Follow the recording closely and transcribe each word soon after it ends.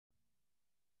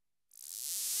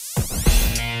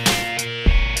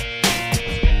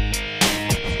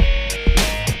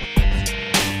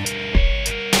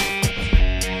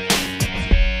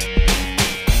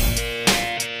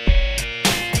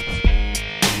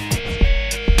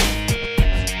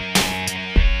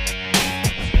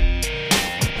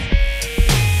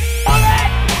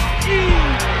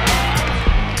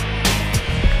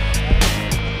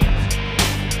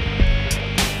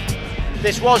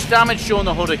pitch was damaged during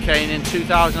the hurricane in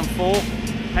 2004,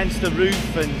 hence the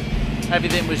roof and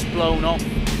everything was blown off.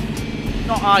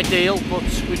 Not ideal, but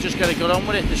we just got to get on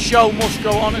with it. The show must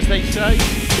go on, as they say.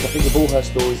 I think we've all heard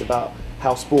stories about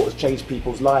how sport has changed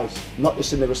people's lives, not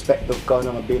just in the respect of going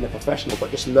on and being a professional, but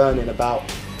just learning about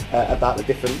the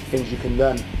different things you can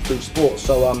learn through sport.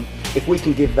 So if we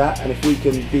can give that, and if we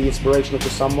can be inspirational to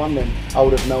someone, then I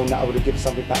would have known that I would have given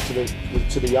something back to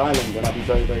the island, and I'd be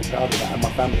very, very proud of that, and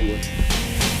my family would.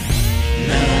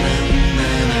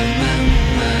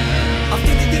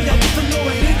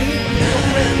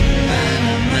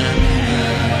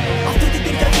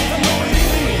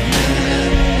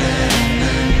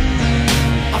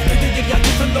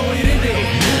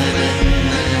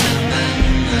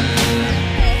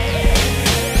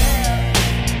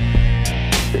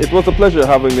 It was a pleasure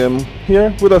having them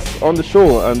here with us on the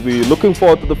show, and we're looking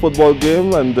forward to the football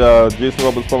game. And Jason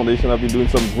Roberts Foundation have been doing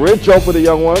some great job with the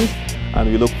young ones, and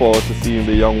we look forward to seeing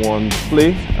the young ones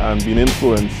play and being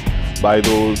influenced by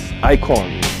those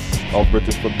icons of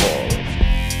British football.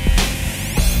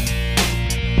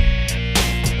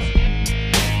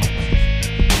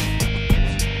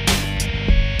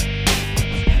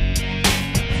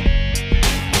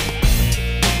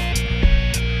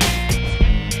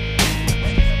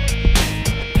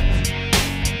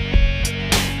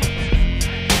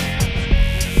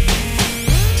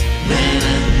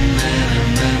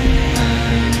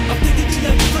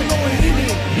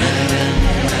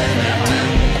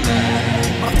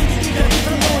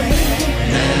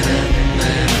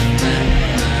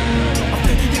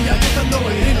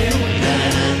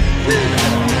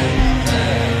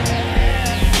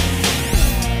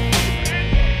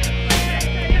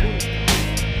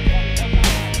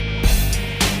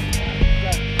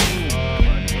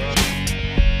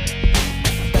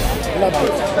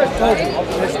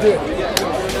 Let's do it.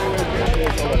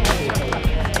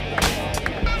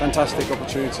 Fantastic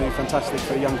opportunity, fantastic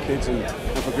for young kids and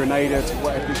for Grenada to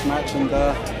wet this match, and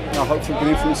you know, hopefully we can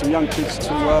influence some young kids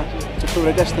to fulfill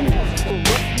their destiny.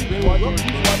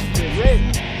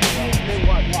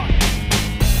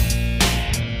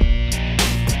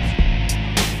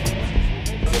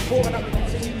 Important